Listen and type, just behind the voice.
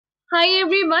Hi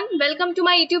everyone, welcome to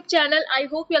my YouTube channel. I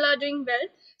hope you all are doing well.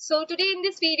 So today in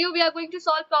this video we are going to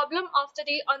solve problem of the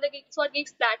day on the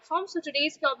GeeksforGeeks platform. So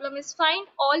today's problem is find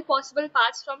all possible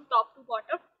paths from top to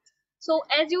bottom. So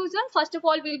as usual, first of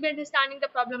all we'll be understanding the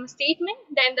problem statement,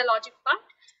 then the logic part,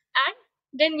 and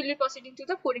then we'll be proceeding to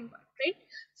the coding part, right?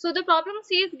 So the problem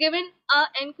says given a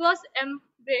n cross m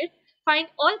grid, find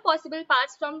all possible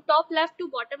paths from top left to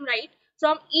bottom right.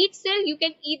 From each cell you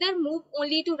can either move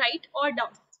only to right or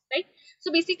down, right?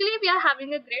 So basically we are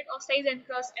having a grid of size n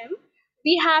cross m.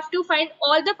 We have to find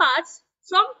all the paths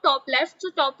from top left. So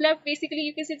top left basically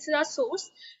you can see it's our source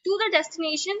to the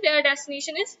destination, where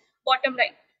destination is bottom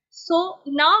right. So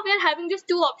now we are having just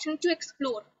two options to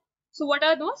explore. So what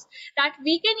are those? That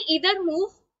we can either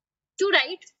move to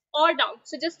right or down.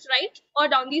 So just right or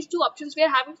down, these two options we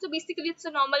are having. So basically it's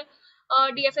a normal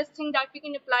DFS thing that we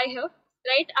can apply here,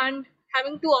 right? And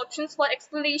having two options for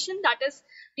exploration, that is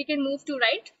we can move to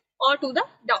right or to the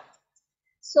down.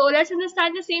 So let's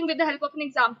understand the same with the help of an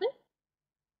example,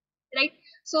 right?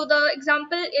 So the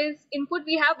example is input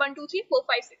we have 1 2 3 4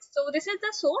 5 6. So this is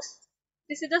the source,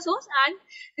 and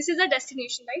this is the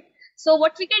destination, right? So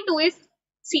what we can do is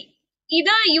see,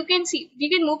 either you can see we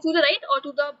can move to the right or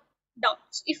to the down.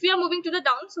 So if we are moving to the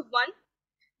down, so 1,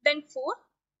 then 4,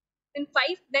 then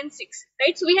 5, then 6,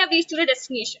 right? So we have reached to the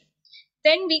destination.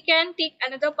 Then we can take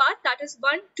another path, that is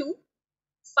 1 2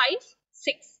 5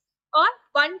 6 or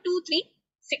 1 2 3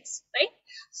 6, right?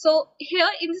 So here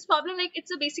in this problem, like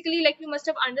it's a basically like we must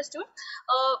have understood.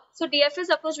 So DFS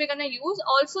approach we're gonna use.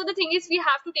 Also the thing is we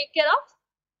have to take care of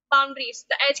boundaries,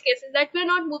 the edge cases, that we're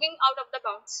not moving out of the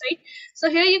bounds, right?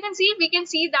 So here you can see, we can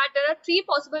see that there are three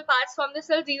possible paths from the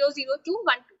cell 0 0 to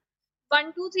 1 2.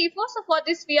 1 2 3 4. So for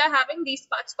this we are having these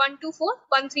paths 1 2 4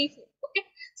 1 3 4. Okay,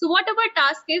 so what our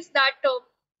task is that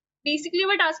basically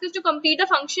our task is to complete the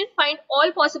function find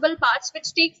all possible paths,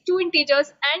 which takes two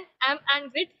integers n, m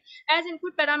and grid as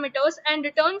input parameters and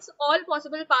returns all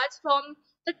possible paths from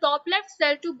the top left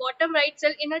cell to bottom right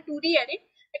cell in a 2D array.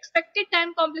 Expected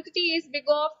time complexity is big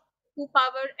of 2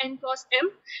 power n cross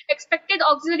m. Expected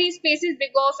auxiliary space is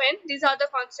big of n. These are the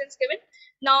constants given.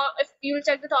 Now if you will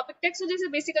check the topic text, so this is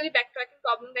basically backtracking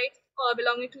problem, right?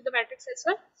 Belonging to the matrix as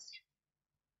well.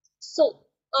 So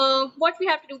what we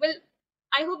have to do, well,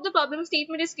 I hope the problem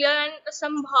statement is clear and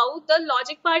somehow the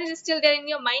logic part is still there in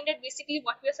your mind, that basically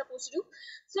what we are supposed to do.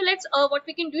 So let's what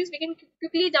we can do is we can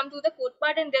quickly jump to the code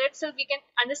part, and there itself we can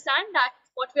understand that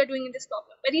what we are doing in this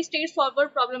problem. Very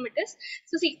straightforward problem it is.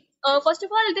 So see, first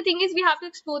of all the thing is we have to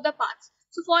explore the paths.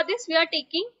 So for this we are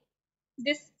taking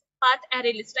this path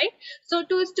array list, right? So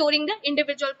to storing the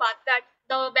individual path, that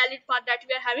the valid path that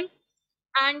we are having,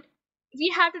 and we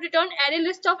have to return array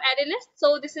list of array list.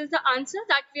 So this is the answer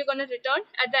that we are going to return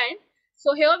at the end.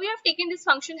 So here we have taken this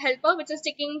function helper, which is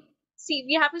taking, see,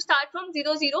 we have to start from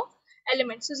 0 0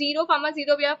 elements. So 0 comma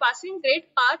 0 we are passing grade,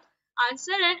 path,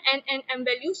 answer, and n and m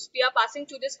values we are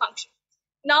passing to this function.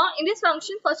 Now in this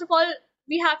function, first of all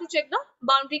we have to check the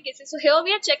boundary cases. So here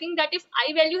we are checking that if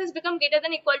I value has become greater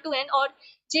than equal to n or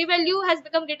j value has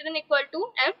become greater than equal to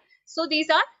m. So these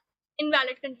are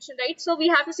invalid condition, right? So we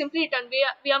have to simply return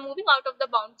we are moving out of the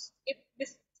bounds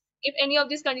if any of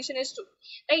this condition is true,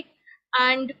 right?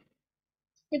 And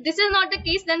if this is not the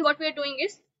case, then what we are doing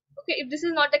is, okay, if this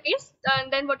is not the case,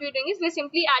 then what we are doing is we're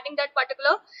simply adding that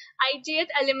particular ijth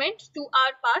element to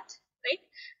our path, right?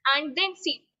 And then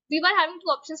see, we were having two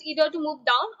options, either to move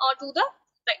down or to the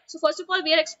right. So first of all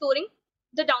we are exploring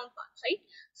the down path, right?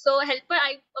 So helper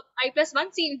I plus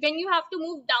 1, see, when you have to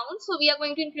move down, so we are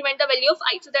going to increment the value of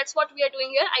I. So that's what we are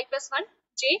doing here, I plus 1,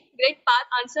 j, grade, path,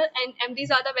 answer, and m.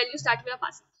 These are the values that we are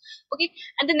passing. Okay,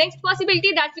 and the next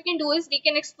possibility that we can do is we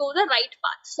can explore the right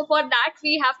path. So for that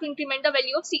we have to increment the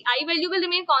value of, see, I value will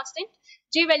remain constant,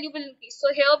 j value will increase.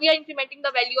 So here we are incrementing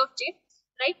the value of j,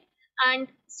 right? And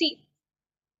see,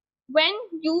 when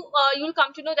you will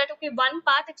come to know that, okay, one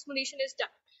path exploration is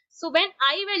done. So when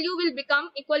I value will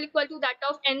become equal to that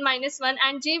of n minus 1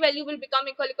 and j value will become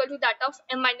equal to that of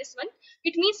m minus 1,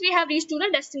 it means we have reached to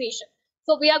the destination.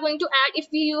 So we are going to add, if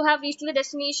you have reached to the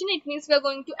destination, it means we are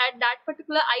going to add that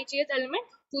particular ijth element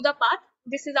to the path.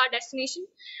 This is our destination.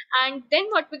 And then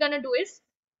what we're going to do is,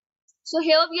 so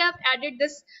here we have added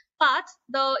this path,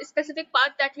 the specific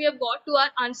path that we have got to our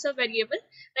answer variable,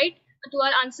 right? To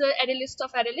our answer array list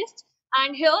of array list.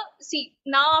 And here, see,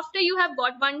 now after you have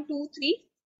got 1 2 3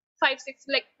 5 6,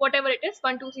 like whatever it is,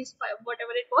 1 2 3 5,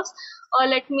 whatever it was, or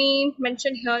let me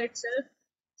mention here itself.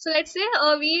 So let's say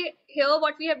we here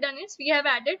what we have done is we have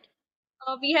added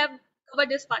we have covered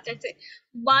this path, let's say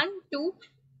 1 2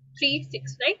 3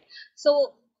 6, right?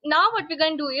 So now what we're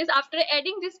going to do is, after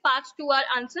adding this parts to our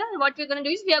answer, what we're going to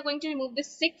do is we are going to remove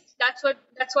this 6. That's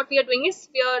what we are doing, is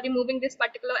we are removing this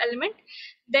particular element.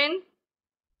 Then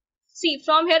see,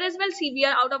 from here as well, see, we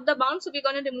are out of the bound, so we're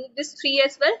going to remove this 3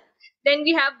 as well. Then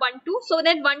we have 1 2, so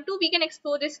that 1 2 we can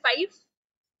explore this 5,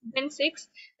 then 6,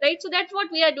 right? So that's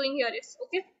what we are doing here is,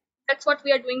 okay, that's what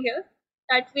we are doing here,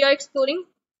 that we are exploring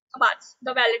parts,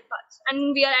 the valid parts,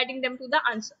 and we are adding them to the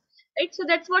answer, right? So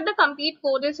that's what the complete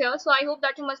code is here. So I hope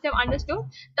that you must have understood.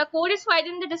 The code is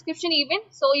provided in the description even,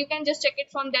 so you can just check it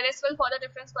from there as well for the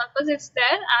reference purpose. It's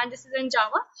there, and this is in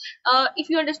Java. If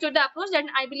you understood the approach, then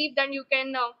I believe then you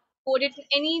can code it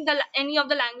in any of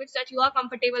the language that you are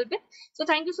comfortable with. So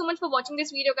thank you so much for watching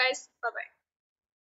this video, guys. Bye bye.